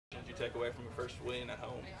take away from your first win at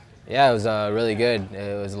home? Yeah, it was really good.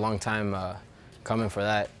 It was a long time coming for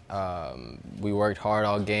that. We worked hard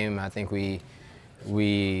all game. I think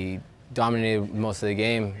we dominated most of the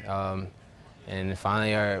game, and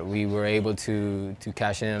finally we were able to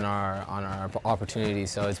cash in on our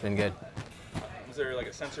opportunities. So it's been good. Was there like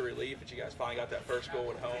a sense of relief that you guys finally got that first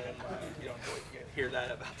goal at home? You don't really hear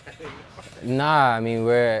that about that anymore. Nah,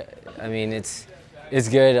 I mean it's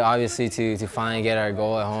good obviously to finally get our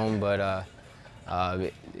goal at home, but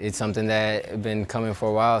it's something that been coming for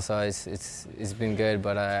a while, so it's been good.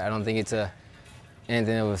 But I don't think it's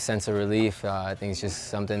anything of a sense of relief. I think it's just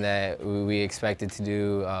something that we expected to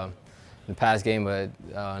do in the past game, but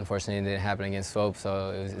unfortunately it didn't happen against Swope.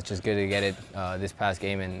 So it's just good to get it this past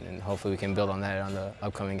game, and hopefully we can build on that on the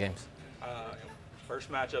upcoming games. First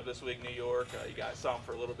matchup this week, New York. You guys saw them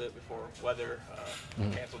for a little bit before weather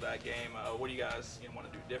canceled that game. What do you guys want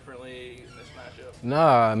to do differently in this matchup? No,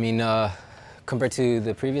 I mean compared to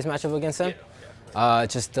the previous matchup against them,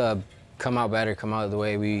 just come out better, come out the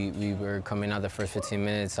way we were coming out the first 15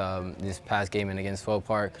 minutes this past game and against Swope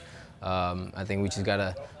Park. I think we just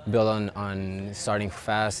gotta build on starting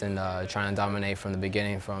fast and trying to dominate from the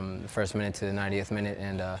beginning, from the first minute to the 90th minute,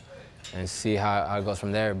 and see how it goes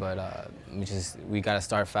from there. But we got to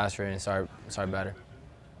start faster and start better.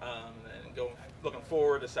 And looking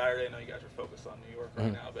forward to Saturday, I know you guys are focused on New York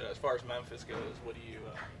right now, but as far as Memphis goes, what's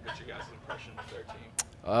your guys' impression of their team?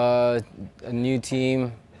 A new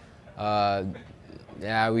team.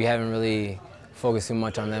 Yeah, we haven't really focused too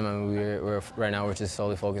much on them. I mean, right now we're just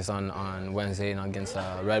solely focused on Wednesday and against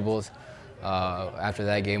Red Bulls. After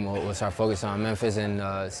that game, we'll start focusing on Memphis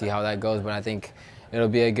and see how that goes. But I think it'll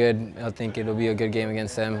be a good game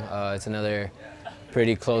against them. It's another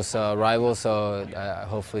pretty close rival, so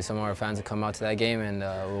hopefully some of our fans will come out to that game, and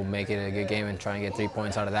we'll make it a good game and try and get 3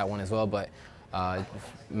 points out of that one as well. But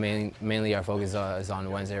mainly our focus is on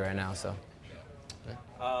Wednesday right now. So.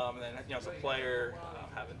 And then, as a player,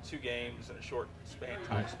 having 2 games in a short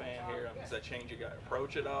time span here, does that change your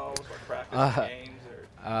approach at all? Like practice games? Or?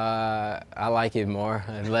 I like it more,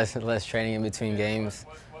 less training in between games.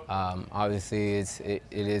 Obviously, it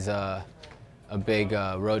is a big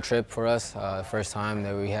road trip for us. First time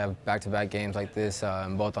that we have back-to-back games like this,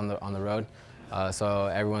 both on the road. So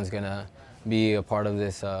everyone's gonna be a part of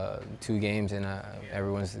this 2 games, and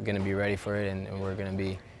everyone's gonna be ready for it, and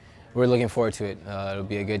we're looking forward to it. It'll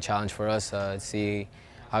be a good challenge for us to see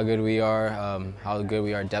how good we are,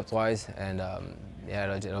 depth-wise, and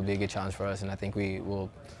yeah, it'll be a good challenge for us. And I think we will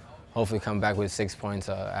hopefully come back with 6 points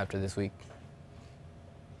after this week.